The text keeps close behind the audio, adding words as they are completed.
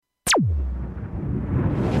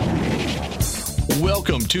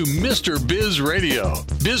Welcome to Mr. Biz Radio,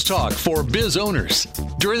 biz talk for biz owners.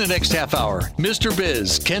 During the next half hour, Mr.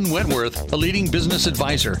 Biz, Ken Wentworth, a leading business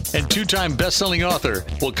advisor and two-time best-selling author,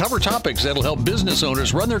 will cover topics that'll help business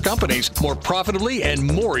owners run their companies more profitably and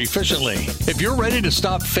more efficiently. If you're ready to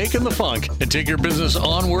stop faking the funk and take your business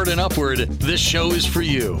onward and upward, this show is for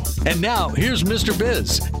you. And now, here's Mr.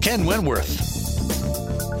 Biz, Ken Wentworth.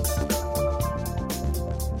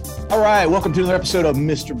 All right, welcome to another episode of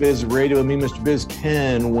Mr. Biz Radio. With me, Mr. Biz,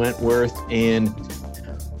 Ken Wentworth, and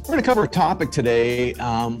we're going to cover a topic today.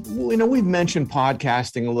 We've mentioned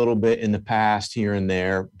podcasting a little bit in the past here and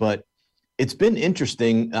there, but it's been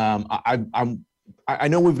interesting. I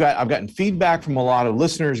know I've gotten feedback from a lot of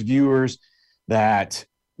listeners, viewers, that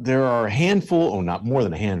there are a handful, not more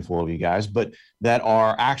than a handful of you guys, but that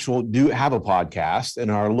do have a podcast and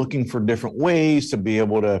are looking for different ways to be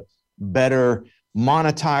able to better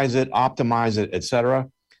monetize it, optimize it, etc.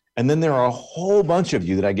 And then there are a whole bunch of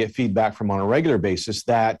you that I get feedback from on a regular basis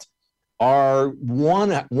that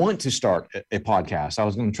want to start a podcast. I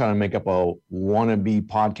was going to try to make up a wannabe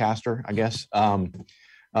podcaster, I guess,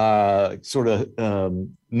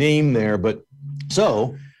 name there. But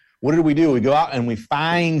so what do? We go out and we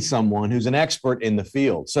find someone who's an expert in the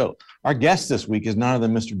field. So our guest this week is none other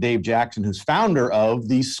than Mr. Dave Jackson, who's founder of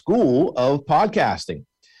the School of Podcasting.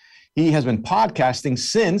 He has been podcasting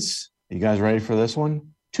since, you guys ready for this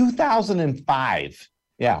one? 2005.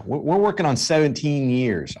 Yeah, we're working on 17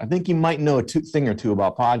 years. I think you might know a thing or two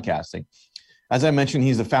about podcasting. As I mentioned,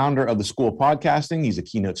 he's the founder of the School of Podcasting. He's a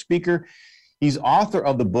keynote speaker. He's author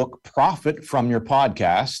of the book, Profit from Your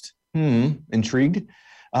Podcast. Intrigued?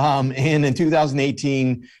 And in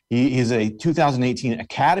 2018, he is a 2018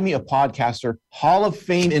 Academy of Podcaster Hall of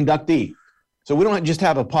Fame inductee. So we don't just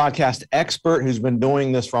have a podcast expert who's been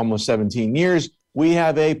doing this for almost 17 years. We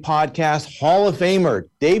have a podcast Hall of Famer.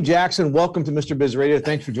 Dave Jackson, welcome to Mr. Biz Radio.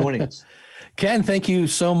 Thanks for joining us. Ken, thank you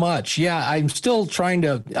so much. Yeah, I'm still trying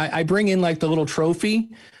to, I bring in like the little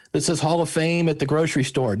trophy that says Hall of Fame at the grocery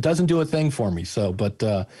store. It doesn't do a thing for me.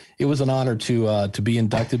 But it was an honor to be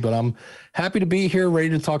inducted, but I'm happy to be here, ready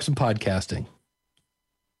to talk some podcasting.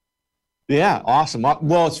 Yeah, awesome.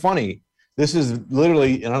 Well, it's funny. This is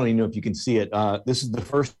literally, and I don't even know if you can see it. This is the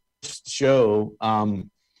first show.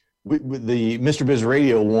 The Mr. Biz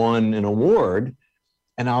Radio won an award,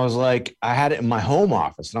 and I was like, I had it in my home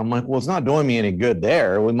office, and I'm like, well, it's not doing me any good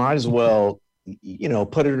there. We might as well,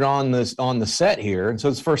 put it on the set here. And so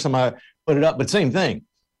it's the first time I put it up. But same thing.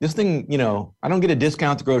 This thing, I don't get a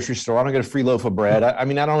discount at the grocery store. I don't get a free loaf of bread. I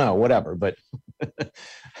don't know, whatever. But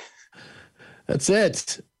that's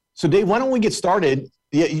it. So Dave, why don't we get started?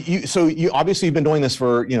 Yeah, you obviously you've been doing this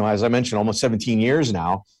for, as I mentioned, almost 17 years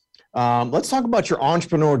now. Let's talk about your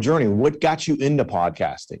entrepreneurial journey. What got you into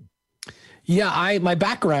podcasting? Yeah, my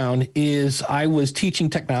background is I was teaching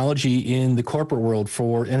technology in the corporate world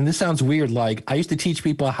and this sounds weird, like I used to teach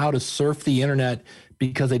people how to surf the internet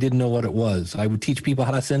because they didn't know what it was. I would teach people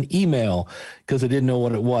how to send email because they didn't know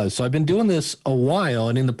what it was. So I've been doing this a while,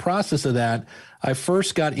 and in the process of that, I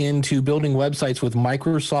first got into building websites with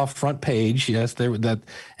Microsoft Front Page. Yes,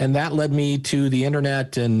 and that led me to the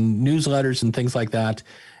internet and newsletters and things like that.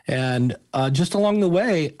 And just along the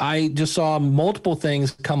way, I just saw multiple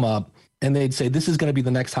things come up, and they'd say, this is going to be the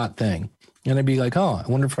next hot thing. And I'd be like, I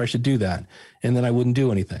wonder if I should do that. And then I wouldn't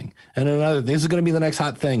do anything. And another, this is going to be the next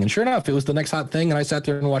hot thing. And sure enough, it was the next hot thing. And I sat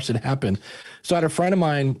there and watched it happen. So I had a friend of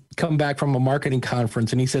mine come back from a marketing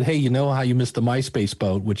conference, and he said, hey, you know how you missed the MySpace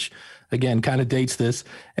boat, which again, kind of dates this.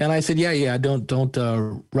 And I said, yeah, don't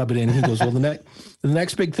rub it in. He goes, well, the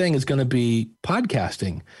next big thing is going to be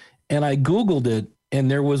podcasting. And I Googled it, and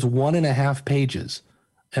there was 1.5 pages.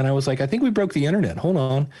 And I was like, I think we broke the internet. Hold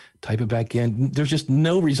on, type it back in. There's just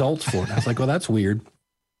no results for it. I was like, well, that's weird.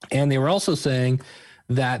 And they were also saying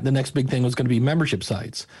that the next big thing was going to be membership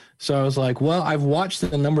sites. So I was like, well, I've watched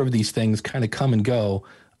a number of these things kind of come and go.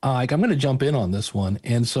 I'm going to jump in on this one.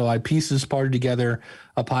 And so I pieced this part together,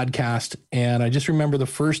 a podcast. And I just remember the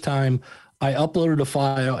first time I uploaded a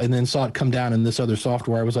file and then saw it come down in this other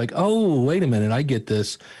software. I was like, oh, wait a minute, I get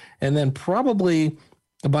this. And then probably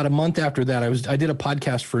about a month after that, I did a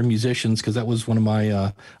podcast for musicians because that was one of my,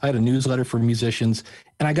 I had a newsletter for musicians,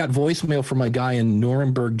 and I got voicemail from a guy in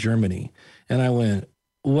Nuremberg, Germany. And I went,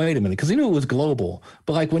 wait a minute, because I knew it was global.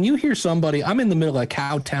 But like when you hear somebody, I'm in the middle of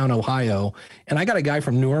Cowtown, Ohio, and I got a guy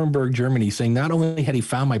from Nuremberg, Germany saying not only had he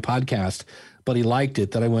found my podcast, but he liked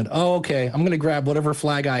it, that I went, oh, okay, I'm going to grab whatever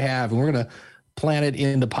flag I have, and we're going to plant it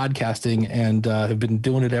into podcasting, and have been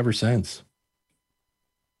doing it ever since.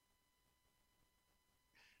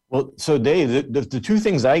 Well, so Dave, the two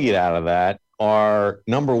things I get out of that are,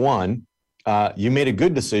 number one, you made a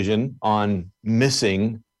good decision on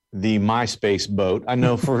missing the MySpace boat. I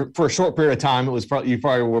know for a short period of time, it was you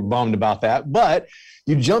probably were bummed about that, but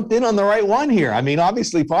you jumped in on the right one here. I mean,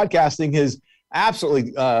 obviously podcasting has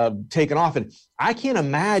absolutely taken off. And I can't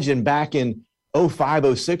imagine back in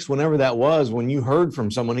 05, 06, whenever that was, when you heard from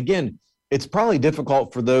someone. Again, it's probably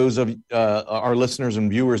difficult for those of our listeners and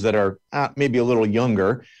viewers that are maybe a little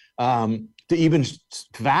younger to even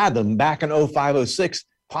fathom back in 05, 06,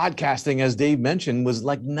 podcasting, as Dave mentioned, was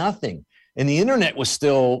like nothing. And the internet was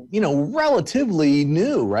still, relatively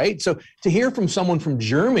new, right? So to hear from someone from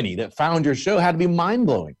Germany that found your show had to be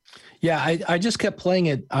mind-blowing. Yeah, I just kept playing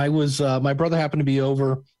it. I was, my brother happened to be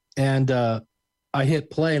over, and I hit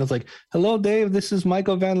play, and I was like, "Hello, Dave, this is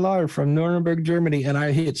Michael Van Laar from Nuremberg, Germany." And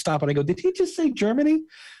I hit stop, and I go, "Did he just say Germany?"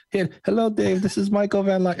 "Hello, Dave, this is Michael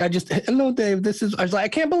Van Laar." "Hello, Dave, this is," I was like, "I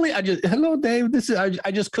can't believe," "Hello, Dave, this is,"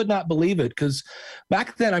 I just could not believe it. Because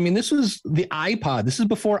back then, I mean, this was the iPod. This is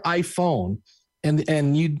before iPhone.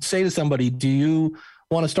 And you'd say to somebody, "Do you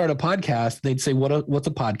want to start a podcast?" They'd say, what's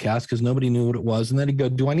a podcast? Because nobody knew what it was. And then he'd go,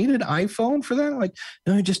 "Do I need an iPhone for that?" Like,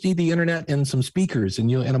 "No, you just need the internet and some speakers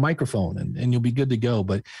and a microphone and you'll be good to go."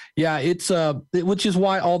 But yeah, which is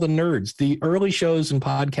why all the nerds, the early shows in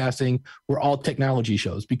podcasting were all technology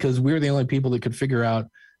shows, because we were the only people that could figure out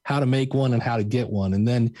how to make one and how to get one. And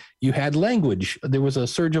then you had language. There was a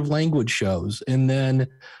surge of language shows. And then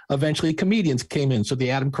eventually comedians came in. So the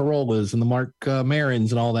Adam Carollas and the Mark Marins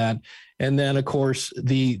and all that. And then, of course,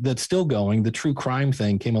 that's still going, the true crime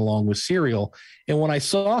thing came along with Serial. And when I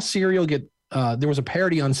saw Serial there was a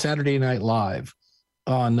parody on Saturday Night Live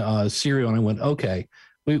on Serial, and I went, okay,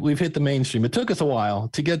 we've hit the mainstream. It took us a while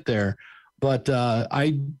to get there, but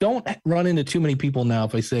I don't run into too many people now.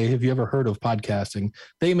 If I say, "Have you ever heard of podcasting?"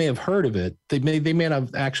 They may have heard of it. They may not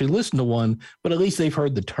have actually listened to one, but at least they've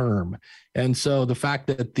heard the term. And so the fact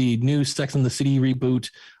that the new Sex and the City reboot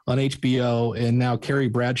on HBO, and now Carrie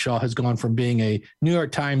Bradshaw has gone from being a New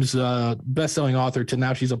York Times bestselling author to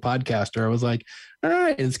now she's a podcaster, I was like, all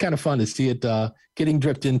right, it's kind of fun to see it getting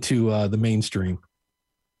dripped into the mainstream.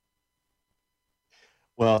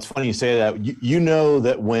 Well, it's funny you say that. You know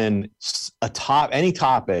that when any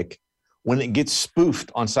topic, when it gets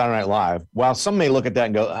spoofed on Saturday Night Live, while some may look at that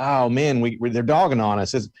and go, "Oh man, they're dogging on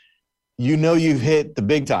us," you've hit the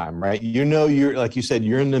big time, right? You're, like you said,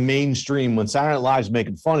 you're in the mainstream. When Saturday Night Live's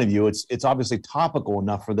making fun of you, it's obviously topical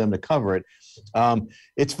enough for them to cover it.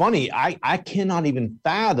 It's funny. I cannot even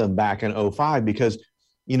fathom back in 05 because,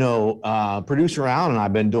 producer Alan and I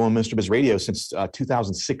have been doing Mr. Biz Radio since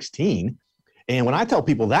 2016. And when I tell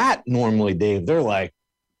people that normally, Dave, they're like,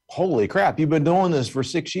 "Holy crap, you've been doing this for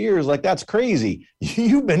 6 years. Like, that's crazy."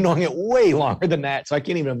 You've been doing it way longer than that. So I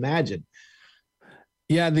can't even imagine.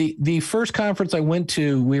 Yeah, the first conference I went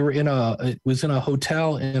to, it was in a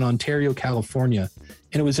hotel in Ontario, California.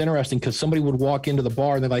 And it was interesting because somebody would walk into the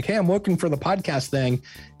bar and they're like, "Hey, I'm looking for the podcast thing."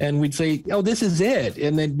 And we'd say, "Oh, this is it."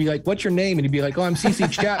 And they'd be like, "What's your name?" And he'd be like, "Oh, I'm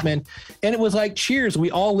CC Chapman." And it was like, cheers.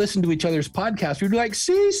 We all listened to each other's podcasts. We'd be like,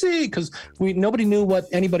 "CC," because nobody knew what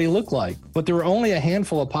anybody looked like. But there were only a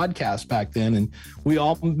handful of podcasts back then. And we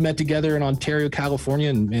all met together in Ontario, California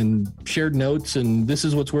and shared notes. And this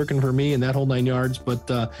is what's working for me and that whole 9 yards. But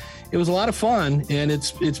it was a lot of fun. And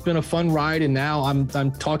it's been a fun ride. And now I'm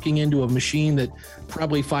talking into a machine that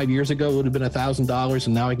probably 5 years ago would have been $1,000,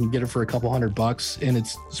 and now I can get it for a couple $100, and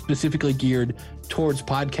it's specifically geared towards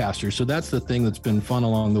podcasters. So that's the thing that's been fun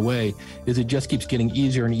along the way, is it just keeps getting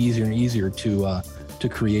easier and easier and easier to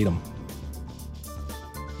create them.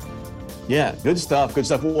 Yeah, good stuff.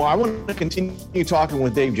 Well, I want to continue talking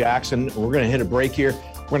with Dave Jackson. We're going to hit a break here.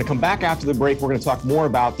 We're going to come back after the break. We're going to talk more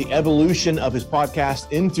about the evolution of his podcast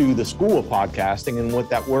into the School of Podcasting and what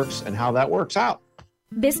that works and how that works out.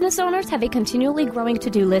 Business owners have a continually growing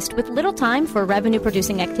to-do list with little time for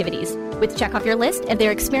revenue-producing activities. With Check Off Your List and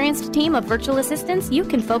their experienced team of virtual assistants, you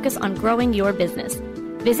can focus on growing your business.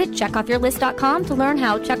 Visit checkoffyourlist.com to learn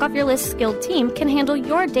how Check Off Your List's skilled team can handle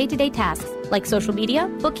your day-to-day tasks like social media,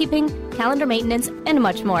 bookkeeping, calendar maintenance, and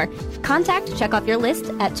much more. Contact Check Off Your List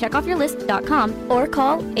at checkoffyourlist.com or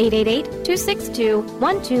call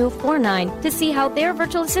 888-262-1249 to see how their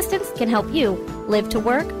virtual assistants can help you live to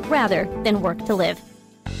work rather than work to live.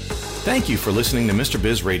 Thank you for listening to Mr.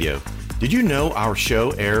 Biz Radio. Did you know our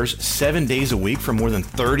show airs 7 days a week for more than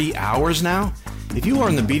 30 hours now? If you are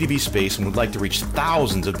in the B2B space and would like to reach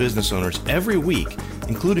thousands of business owners every week,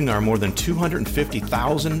 including our more than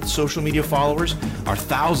 250,000 social media followers, our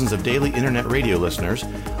thousands of daily internet radio listeners,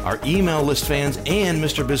 our email list fans, and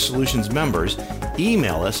Mr. Biz Solutions members,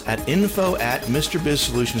 email us at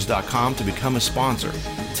info@MrBizSolutions.com to become a sponsor.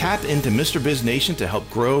 Tap into Mr. Biz Nation to help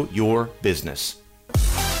grow your business.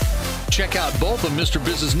 Check out both of Mr.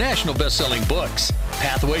 Biz's national best-selling books,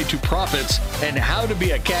 Pathway to Profits and How to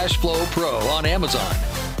Be a Cash Flow Pro on Amazon.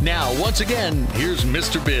 Now, once again, here's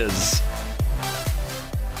Mr. Biz.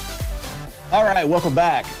 All right, welcome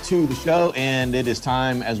back to the show. And it is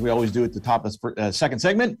time, as we always do at the top of the second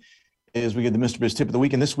segment, is we get the Mr. Biz tip of the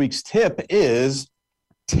week. And this week's tip is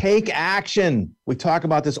take action. We talk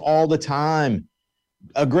about this all the time.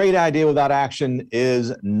 A great idea without action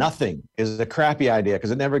is nothing, is a crappy idea because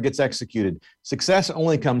it never gets executed. Success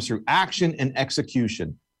only comes through action and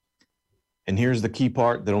execution. And here's the key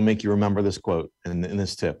part that'll make you remember this quote in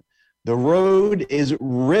this tip. The road is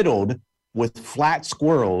riddled with flat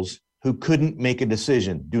squirrels who couldn't make a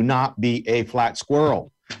decision. Do not be a flat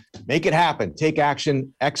squirrel. Make it happen. Take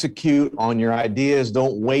action. Execute on your ideas.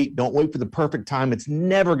 Don't wait. Don't wait for the perfect time. It's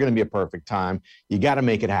never going to be a perfect time. You got to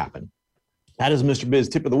make it happen. That is Mr. Biz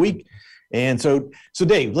tip of the week. And so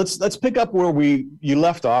Dave, let's pick up where you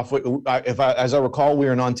left off. As I recall, we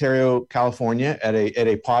were in Ontario, California, at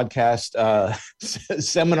a podcast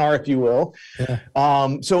seminar, if you will.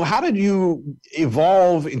 Yeah. So how did you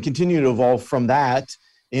evolve and continue to evolve from that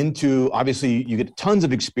into, obviously, you get tons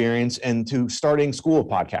of experience, and to starting School of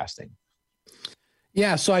Podcasting?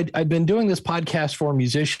 Yeah, so I'd been doing this podcast for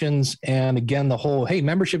musicians, and again, the whole, hey,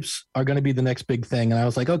 memberships are going to be the next big thing. And I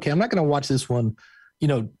was like, okay, I'm not going to watch this one,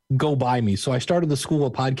 go by me. So I started the School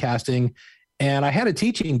of Podcasting, and I had a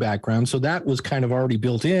teaching background, so that was kind of already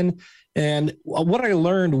built in. And what I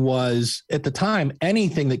learned was, at the time,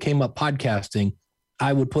 anything that came up podcasting,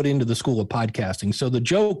 I would put into the School of Podcasting. So the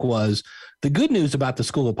joke was, the good news about the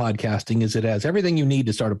School of Podcasting is it has everything you need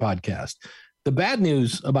to start a podcast. The bad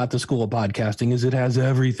news about the School of Podcasting is it has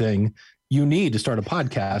everything you need to start a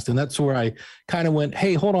podcast. And that's where I kind of went,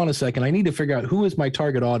 hey, hold on a second. I need to figure out who is my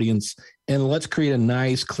target audience, and let's create a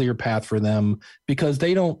nice, clear path for them, because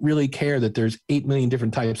they don't really care that there's 8 million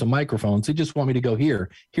different types of microphones. They just want me to go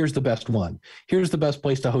here. Here's the best one. Here's the best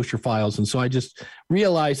place to host your files. And so I just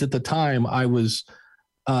realized at the time I was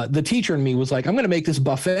the teacher in me was like, I'm going to make this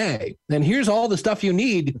buffet, and here's all the stuff you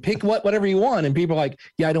need. Pick whatever you want. And people are like,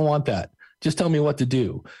 yeah, I don't want that. Just tell me what to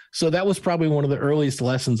do. So that was probably one of the earliest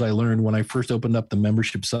lessons I learned when I first opened up the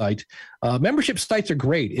membership site. Membership sites are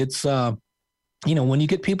great. It's, when you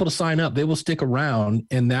get people to sign up, they will stick around.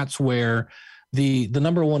 And that's where the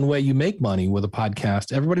number one way you make money with a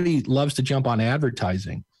podcast. Everybody loves to jump on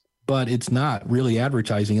advertising, but it's not really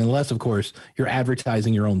advertising unless, of course, you're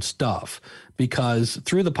advertising your own stuff. Because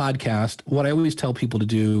through the podcast, what I always tell people to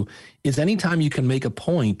do is anytime you can make a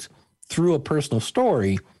point through a personal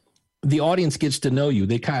story, the audience gets to know you.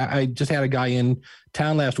 I just had a guy in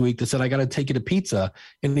town last week that said, I got to take you to pizza.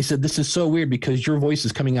 And he said, this is so weird because your voice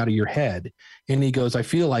is coming out of your head. And he goes, I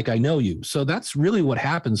feel like I know you. So that's really what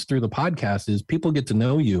happens through the podcast is people get to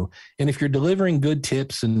know you. And if you're delivering good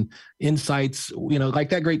tips and insights, like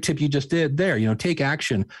that great tip you just did there, take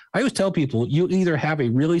action. I always tell people you either have a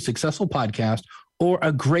really successful podcast or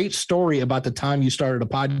a great story about the time you started a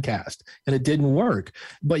podcast and it didn't work,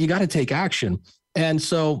 but you got to take action. And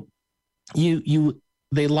so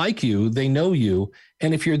they like you, they know you.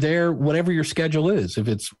 And if you're there, whatever your schedule is, if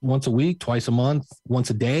it's once a week, twice a month, once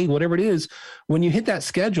a day, whatever it is, when you hit that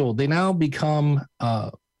schedule, they now become,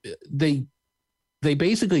 they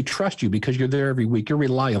basically trust you because you're there every week. You're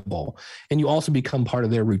reliable, and you also become part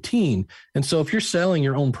of their routine. And so if you're selling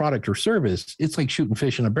your own product or service, it's like shooting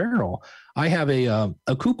fish in a barrel. I have a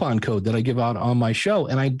coupon code that I give out on my show,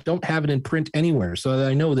 and I don't have it in print anywhere, so that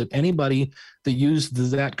I know that anybody that used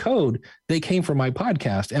that code, they came from my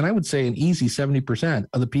podcast. And I would say an easy 70%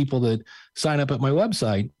 of the people that sign up at my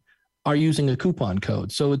website are using a coupon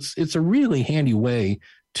code. So it's a really handy way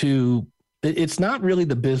to, it's not really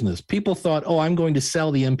the business. People thought, oh, I'm going to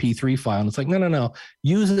sell the MP3 file. And it's like, no.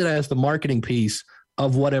 Use it as the marketing piece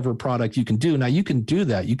of whatever product you can do. Now you can do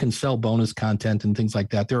that. You can sell bonus content and things like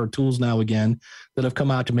that. There are tools now, again, that have come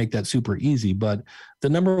out to make that super easy. But the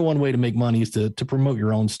number one way to make money is to promote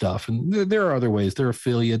your own stuff. And there are other ways. There are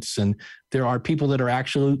affiliates, and there are people that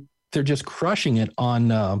are they're just crushing it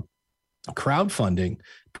on crowdfunding,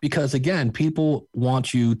 because again, people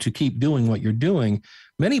want you to keep doing what you're doing.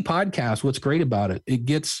 Many podcasts, what's great about it, it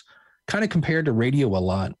gets kind of compared to radio a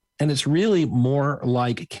lot. And it's really more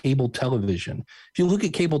like cable television. If you look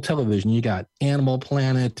at cable television, you got Animal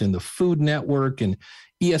Planet and the Food Network and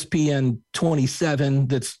ESPN 27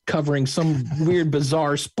 that's covering some weird,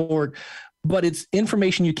 bizarre sport, but it's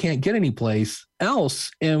information you can't get anyplace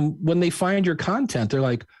else. And when they find your content, they're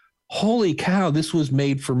like, holy cow, this was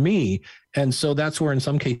made for me. And so that's where in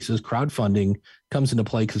some cases crowdfunding comes into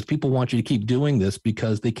play, because people want you to keep doing this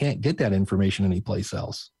because they can't get that information anyplace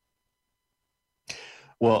else.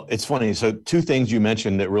 Well, it's funny. So two things you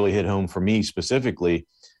mentioned that really hit home for me specifically,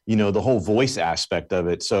 the whole voice aspect of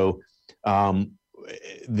it. So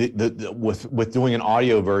with doing an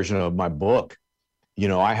audio version of my book,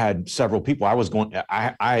 I had several people.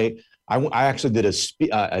 I actually did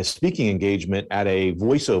a speaking engagement at a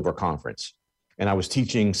voiceover conference, and I was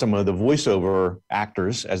teaching some of the voiceover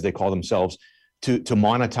actors, as they call themselves, to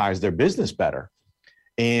monetize their business better.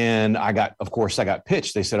 And I got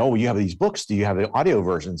pitched. They said, "Oh, you have these books. Do you have the audio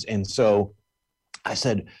versions?" And so I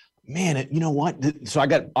said, "Man, you know what?" So I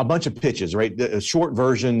got a bunch of pitches, right? The short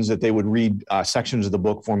versions that they would read sections of the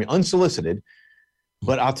book for me, unsolicited.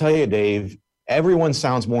 But I'll tell you, Dave, everyone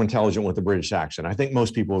sounds more intelligent with a British accent. I think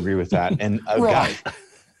most people agree with that. And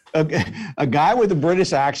a guy with a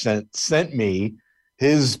British accent sent me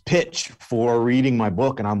his pitch for reading my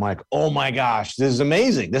book. And I'm like, oh my gosh, this is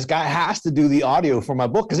amazing. This guy has to do the audio for my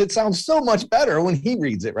book because it sounds so much better when he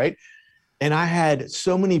reads it, right? And I had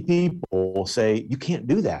so many people say, you can't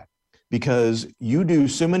do that because you do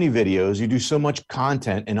so many videos, you do so much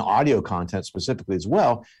content and audio content specifically as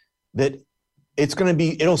well, that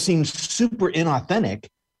it'll seem super inauthentic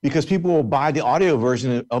because people will buy the audio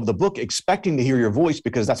version of the book expecting to hear your voice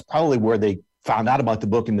because that's probably where they found out about the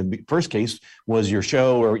book in the first case was your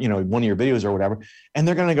show or, one of your videos or whatever. And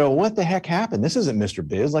they're going to go, what the heck happened? This isn't Mr.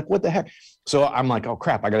 Biz. Like, what the heck? So I'm like, oh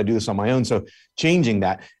crap, I got to do this on my own. So changing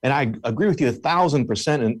that. And I agree with you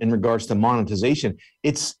 1,000% in regards to monetization.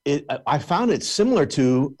 I found it similar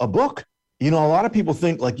to a book. A lot of people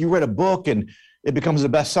think like you read a book and it becomes a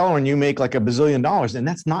bestseller and you make like $1 bazillion. And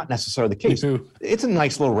that's not necessarily the case. It's a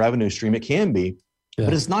nice little revenue stream. It can be. Yeah.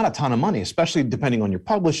 But it's not a ton of money, especially depending on your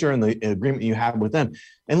publisher and the agreement you have with them.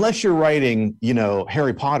 Unless you're writing,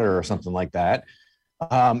 Harry Potter or something like that,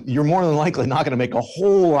 you're more than likely not going to make a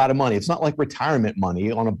whole lot of money. It's not like retirement money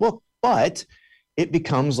on a book, but it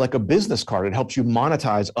becomes like a business card. It helps you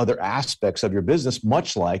monetize other aspects of your business,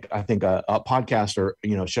 much like I think a podcast or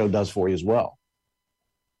show does for you as well.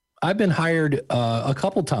 I've been hired a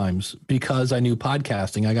couple times because I knew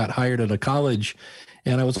podcasting. I got hired at a college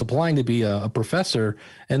and I was applying to be a professor,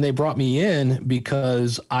 and they brought me in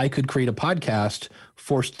because I could create a podcast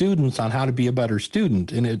for students on how to be a better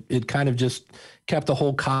student. And it kind of just kept the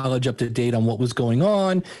whole college up to date on what was going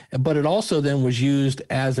on. But it also then was used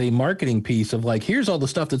as a marketing piece of like, here's all the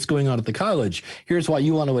stuff that's going on at the college. Here's why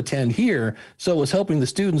you want to attend here. So it was helping the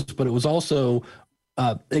students, but it was also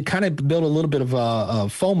it kind of built a little bit of a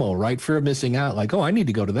FOMO, right? Fear of missing out. Like, oh, I need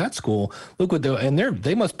to go to that school. Look what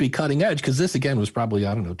they must be cutting edge because this again was probably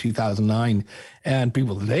 2009, and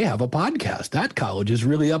they have a podcast. That college is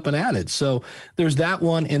really up and at it. So there's that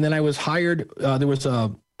one, and then I was hired. There was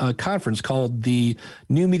a conference called the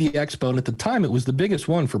New Media Expo, and at the time it was the biggest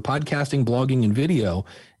one for podcasting, blogging, and video.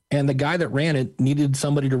 And the guy that ran it needed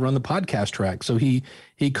somebody to run the podcast track. So he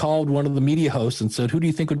called one of the media hosts and said, who do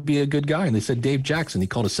you think would be a good guy? And they said, Dave Jackson. He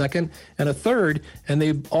called a second and a third, and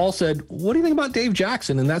they all said, what do you think about Dave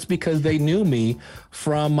Jackson? And that's because they knew me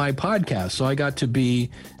from my podcast. So I got to be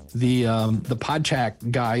the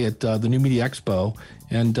PodChat guy at the New Media Expo,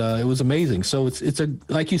 and it was amazing. So it's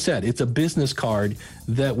like you said, it's a business card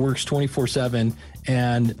that works 24/7.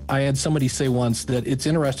 And I had somebody say once that it's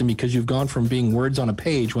interesting because you've gone from being words on a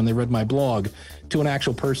page when they read my blog to an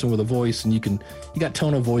actual person with a voice, and you got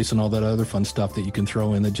tone of voice and all that other fun stuff that you can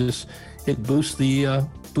throw in that it boosts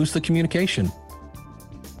the communication.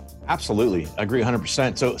 Absolutely. I agree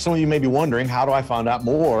 100%. So some of you may be wondering, how do I find out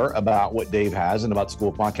more about what Dave has and about School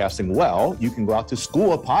of Podcasting? Well, you can go out to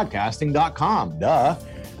schoolofpodcasting.com.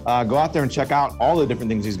 Go out there and check out all the different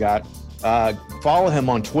things he's got. Follow him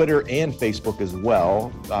on Twitter and Facebook as well.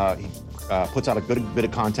 He puts out a good bit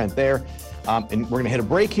of content there. And we're going to hit a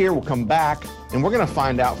break here. We'll come back and we're going to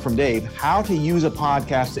find out from Dave how to use a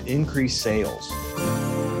podcast to increase sales.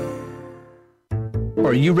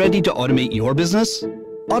 Are you ready to automate your business?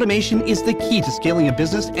 Automation is the key to scaling a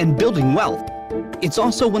business and building wealth. It's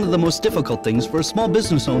also one of the most difficult things for a small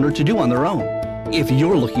business owner to do on their own. If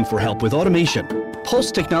you're looking for help with automation, Pulse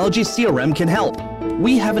Technology CRM can help.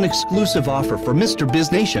 We have an exclusive offer for Mr.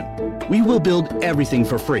 Biz Nation. We will build everything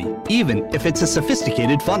for free, even if it's a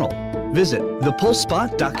sophisticated funnel. Visit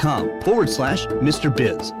thepulsespot.com/Mr.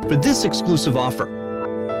 Biz for this exclusive offer.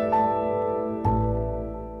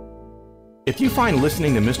 If you find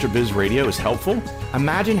listening to Mr. Biz Radio is helpful,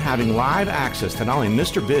 imagine having live access to not only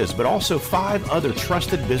Mr. Biz, but also 5 other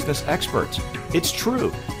trusted business experts. It's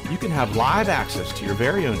true. You can have live access to your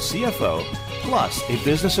very own CFO, plus a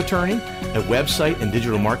business attorney, a website and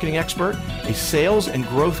digital marketing expert, a sales and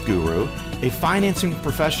growth guru, a financing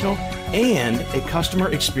professional, and a customer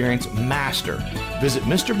experience master. Visit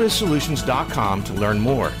MrBizSolutions.com to learn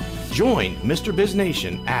more. Join Mr. Biz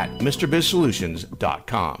Nation at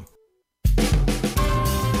MrBizSolutions.com.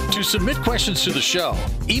 To submit questions to the show,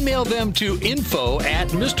 email them to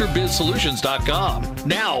info@MrBizSolutions.com.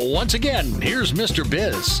 Now, once again, here's Mr.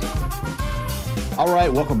 Biz. All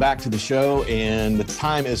right, welcome back to the show, and the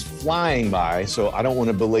time is flying by, so I don't want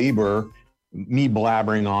to belabor me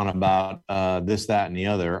blabbering on about this, that, and the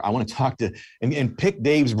other. I want to talk to and pick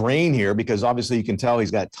Dave's brain here, because obviously you can tell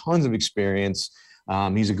he's got tons of experience.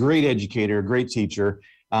 He's a great educator, a great teacher.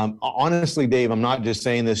 Honestly, Dave, I'm not just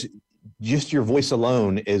saying this. Just your voice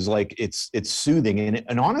alone is like, it's soothing.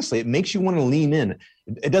 And honestly, it makes you want to lean in.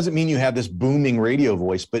 It doesn't mean you have this booming radio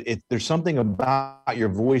voice, but there's something about your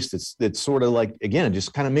voice that's sort of like, again, it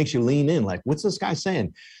just kind of makes you lean in. Like, what's this guy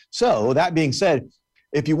saying? So that being said,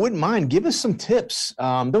 if you wouldn't mind, give us some tips.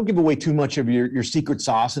 Don't give away too much of your secret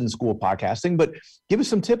sauce in the school of podcasting, but give us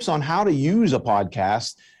some tips on how to use a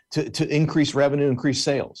podcast to increase revenue, increase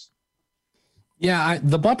sales. Yeah,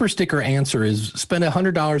 the bumper sticker answer is spend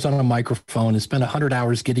 $100 on a microphone and spend 100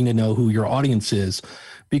 hours getting to know who your audience is.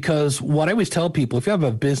 Because what I always tell people, if you have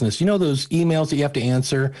a business, you know those emails that you have to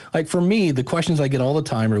answer? Like for me, the questions I get all the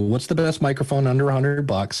time are, what's the best microphone under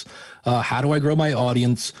 $100? How do I grow my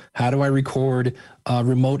audience? How do I record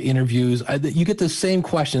remote interviews? You get the same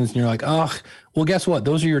questions and you're like, oh, well, guess what?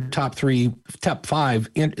 Those are your top 5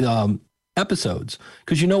 episodes,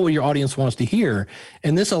 because you know what your audience wants to hear.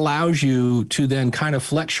 And this allows you to then kind of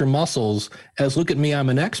flex your muscles as, look at me, I'm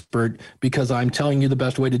an expert, because I'm telling you the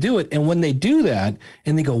best way to do it. And when they do that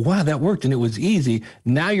and they go, wow, that worked and it was easy,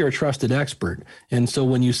 now you're a trusted expert. And so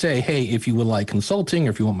when you say, hey, if you would like consulting,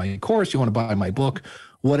 or if you want my course, you want to buy my book,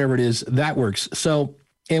 whatever it is, that works. So,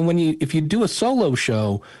 and if you do a solo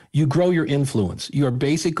show, you grow your influence. You're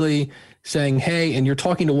basically saying, hey, and you're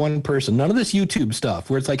talking to one person, none of this YouTube stuff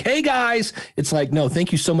where it's like, hey guys, it's like, no,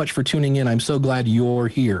 thank you so much for tuning in. I'm so glad you're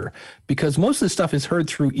here, because most of the stuff is heard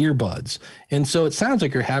through earbuds. And so it sounds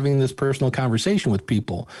like you're having this personal conversation with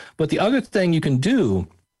people. But the other thing you can do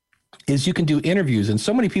is you can do interviews. And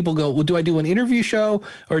so many people go, well, do I do an interview show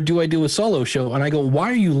or do I do a solo show? And I go,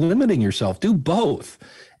 why are you limiting yourself? Do both.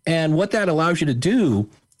 And what that allows you to do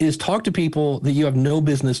is talk to people that you have no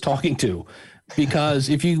business talking to. Because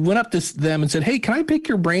if you went up to them and said, hey, can I pick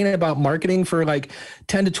your brain about marketing for like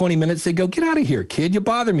 10 to 20 minutes? They go, get out of here, kid, you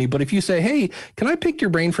bother me. But if you say, hey, can I pick your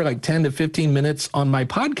brain for like 10 to 15 minutes on my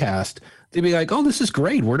podcast? They'd be like, oh, this is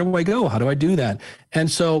great. Where do I go? How do I do that? And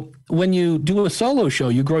so when you do a solo show,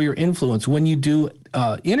 you grow your influence. When you do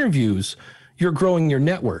interviews, you're growing your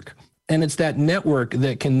network. And it's that network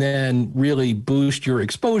that can then really boost your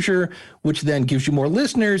exposure, which then gives you more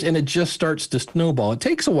listeners, and it just starts to snowball. It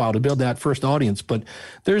takes a while to build that first audience, but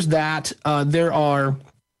there's that. There are,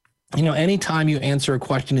 anytime you answer a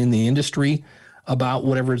question in the industry about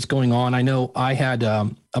whatever is going on. I know I had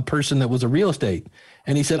a person that was a real estate,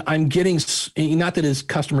 and he said, I'm getting, not that his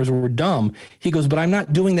customers were dumb. He goes, but I'm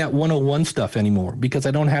not doing that 101 stuff anymore, because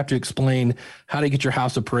I don't have to explain how to get your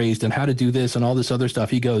house appraised and how to do this and all this other stuff.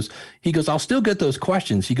 He goes, I'll still get those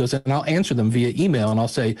questions. He goes, and I'll answer them via email. And I'll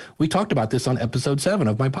say, we talked about this on episode 7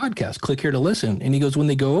 of my podcast. Click here to listen. And he goes, when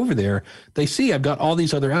they go over there, they see I've got all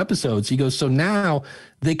these other episodes. He goes, so now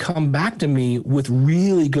they come back to me with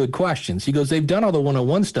really good questions. He goes, they've done all the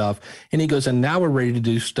 101 stuff. And he goes, and now we're ready to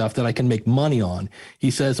do stuff that I can make money on. He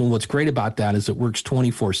says, and what's great about that is it works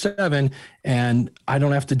 24/7, and I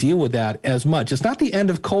don't have to deal with that as much. It's not the end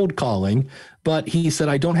of cold calling, but he said,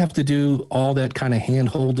 I don't have to do all that kind of hand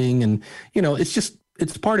holding. And,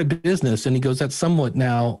 it's part of business. And he goes, that's somewhat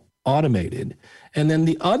now automated. And then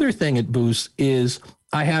the other thing it boosts is,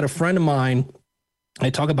 I had a friend of mine, I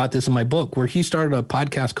talk about this in my book, where he started a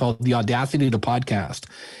podcast called The Audacity to Podcast.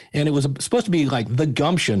 And it was supposed to be like the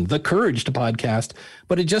gumption, the courage to podcast.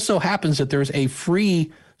 But it just so happens that there's a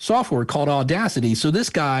free software called Audacity. So this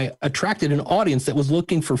guy attracted an audience that was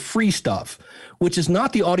looking for free stuff, which is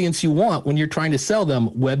not the audience you want when you're trying to sell them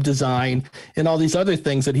web design and all these other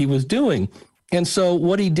things that he was doing. And so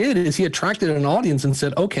what he did is he attracted an audience and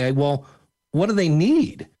said, okay, well, what do they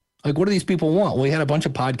need? Like, what do these people want? Well, he had a bunch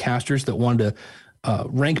of podcasters that wanted to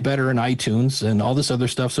rank better in iTunes and all this other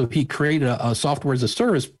stuff. So he created a software as a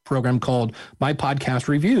service program called My Podcast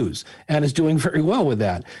Reviews, and is doing very well with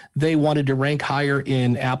that. They wanted to rank higher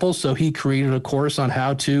in Apple, so he created a course on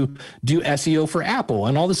how to do SEO for Apple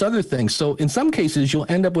and all this other things. So in some cases, you'll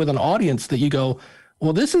end up with an audience that you go,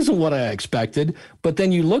 well, this isn't what I expected. But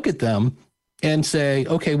then you look at them and say,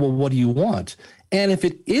 okay, well, what do you want? And if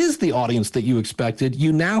it is the audience that you expected,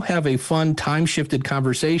 you now have a fun time-shifted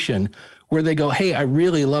conversation where they go, hey, I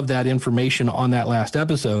really love that information on that last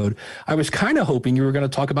episode. I was kind of hoping you were going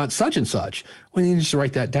to talk about such and such. Well, you just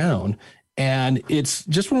write that down. And it's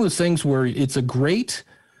just one of those things where it's a great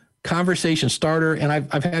conversation starter. And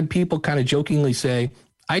I've had people kind of jokingly say,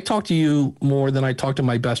 I talk to you more than I talk to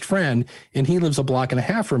my best friend, and he lives a block and a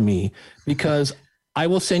half from me, because I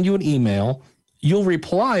will send you an email. You'll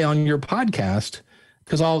reply on your podcast,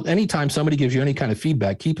 because anytime somebody gives you any kind of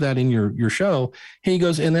feedback, keep that in your show. He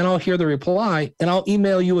goes, and then I'll hear the reply and I'll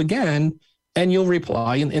email you again and you'll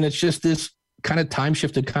reply. And it's just this kind of time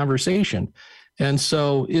shifted conversation. And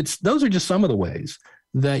so those are just some of the ways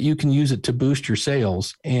that you can use it to boost your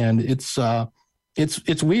sales. And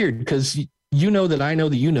it's weird, because you know that I know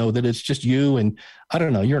that you know that it's just you, and I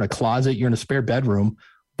don't know, you're in a closet, you're in a spare bedroom,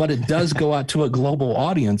 but it does go out to a global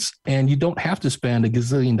audience, and you don't have to spend $1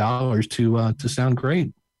 gazillion to sound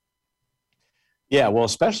great. Yeah, well,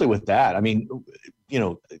 especially with that, I mean,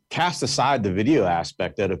 cast aside the video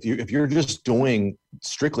aspect, that if you're just doing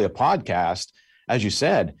strictly a podcast, as you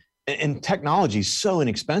said, and technology is so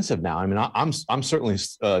inexpensive now. I mean, I'm certainly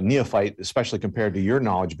a neophyte, especially compared to your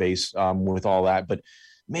knowledge base with all that. But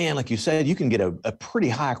man, like you said, you can get a pretty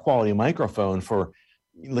high quality microphone for,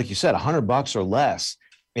 like you said, $100 or less.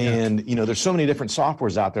 And, there's so many different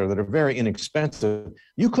softwares out there that are very inexpensive.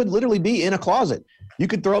 You could literally be in a closet. You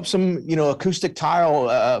could throw up some, acoustic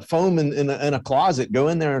tile foam in a closet, go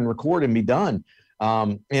in there and record and be done.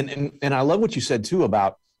 And I love what you said too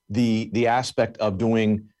about the aspect of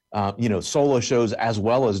doing, solo shows as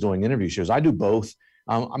well as doing interview shows. I do both.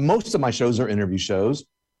 Most of my shows are interview shows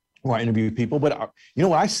where I interview people, but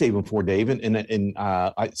what I save them for, Dave, and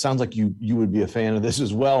it sounds like you would be a fan of this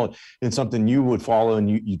as well, and something you would follow and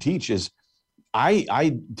you teach is,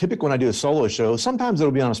 I typically, when I do a solo show, sometimes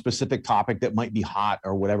it'll be on a specific topic that might be hot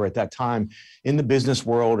or whatever at that time in the business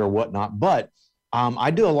world or whatnot. But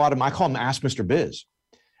I do a lot of, I call them Ask Mr. Biz.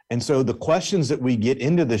 And so the questions that we get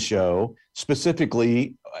into the show,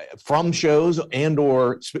 specifically from shows and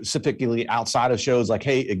or specifically outside of shows, like,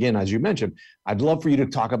 hey, again, as you mentioned, I'd love for you to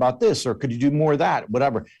talk about this, or could you do more of that,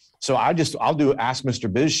 whatever. So I'll do Ask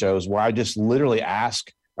Mr. Biz shows where I just literally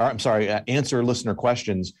answer listener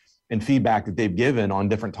questions and feedback that they've given on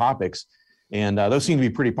different topics. And those seem to be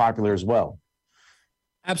pretty popular as well.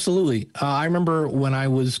 Absolutely. I remember when I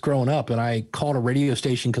was growing up and I called a radio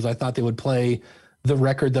station because I thought they would play the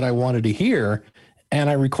record that I wanted to hear. And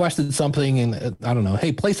I requested something, and I don't know,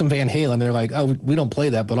 hey, play some Van Halen. They're like, oh, we don't play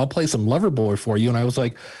that, but I'll play some Loverboy for you. And I was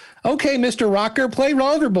like, okay, Mr. Rocker, play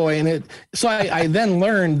Loverboy. So I then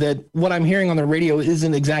learned that what I'm hearing on the radio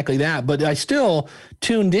isn't exactly that, but I still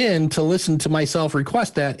tuned in to listen to myself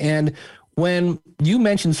request that. And when you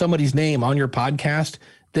mention somebody's name on your podcast,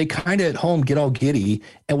 they kind of at home get all giddy.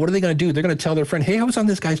 And what are they going to do? They're going to tell their friend, hey, I was on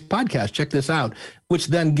this guy's podcast. Check this out, which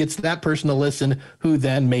then gets that person to listen, who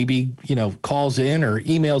then maybe, calls in or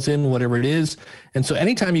emails in, whatever it is. And so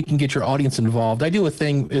anytime you can get your audience involved, I do a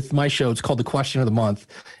thing with my show. It's called the Question of the Month.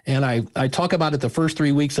 And I talk about it the first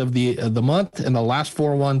 3 weeks of the month, and the last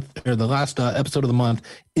the last episode of the month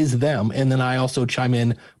is them. And then I also chime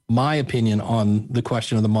in my opinion on the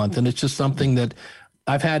question of the month. And it's just something that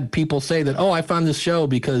I've had people say that, oh, I found this show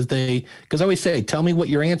because I always say, tell me what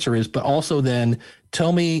your answer is, but also then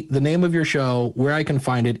tell me the name of your show, where I can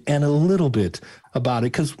find it, and a little bit about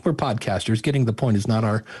it, because we're podcasters. Getting the point is not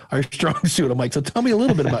our strong suit. I'm like, so tell me a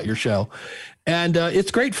little bit about your show. And it's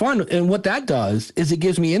great fun. And what that does is it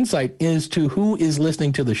gives me insight as to who is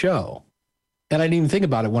listening to the show. And I didn't even think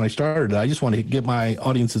about it when I started. I just want to get my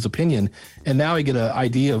audience's opinion. And now I get an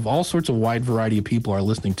idea of all sorts of wide variety of people are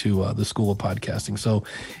listening to the School of Podcasting. So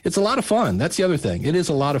it's a lot of fun. That's the other thing. It is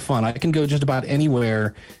a lot of fun. I can go just about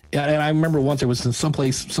anywhere. And I remember once I was in some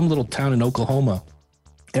little town in Oklahoma,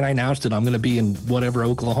 and I announced it. I'm going to be in whatever,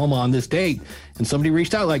 Oklahoma on this date. And somebody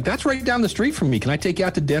reached out like, that's right down the street from me. Can I take you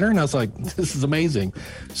out to dinner? And I was like, this is amazing.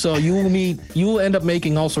 So you will end up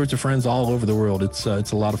making all sorts of friends all over the world. It's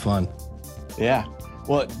a lot of fun. Yeah.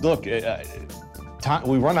 Well, look,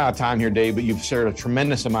 we run out of time here, Dave, but you've shared a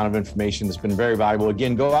tremendous amount of information that's been very valuable.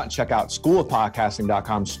 Again, go out and check out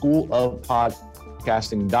schoolofpodcasting.com,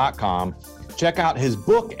 schoolofpodcasting.com. Check out his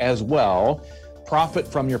book as well, Profit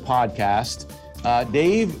from Your Podcast.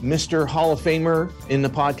 Dave, Mr. Hall of Famer in the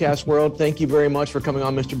podcast world, thank you very much for coming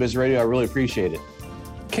on Mr. Biz Radio. I really appreciate it.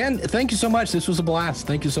 Ken, thank you so much. This was a blast.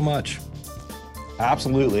 Thank you so much.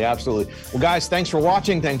 Absolutely. Absolutely. Well, guys, thanks for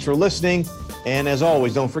watching. Thanks for listening. And as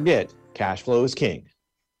always, don't forget, cash flow is king.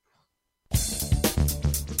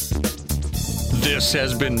 This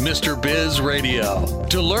has been Mr. Biz Radio.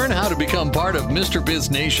 To learn how to become part of Mr.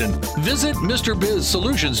 Biz Nation, visit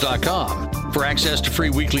MrBizSolutions.com. For access to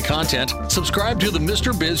free weekly content, subscribe to the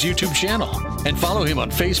Mr. Biz YouTube channel and follow him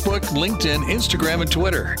on Facebook, LinkedIn, Instagram, and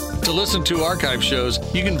Twitter. To listen to archive shows,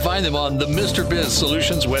 you can find them on the Mr. Biz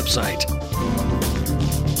Solutions website.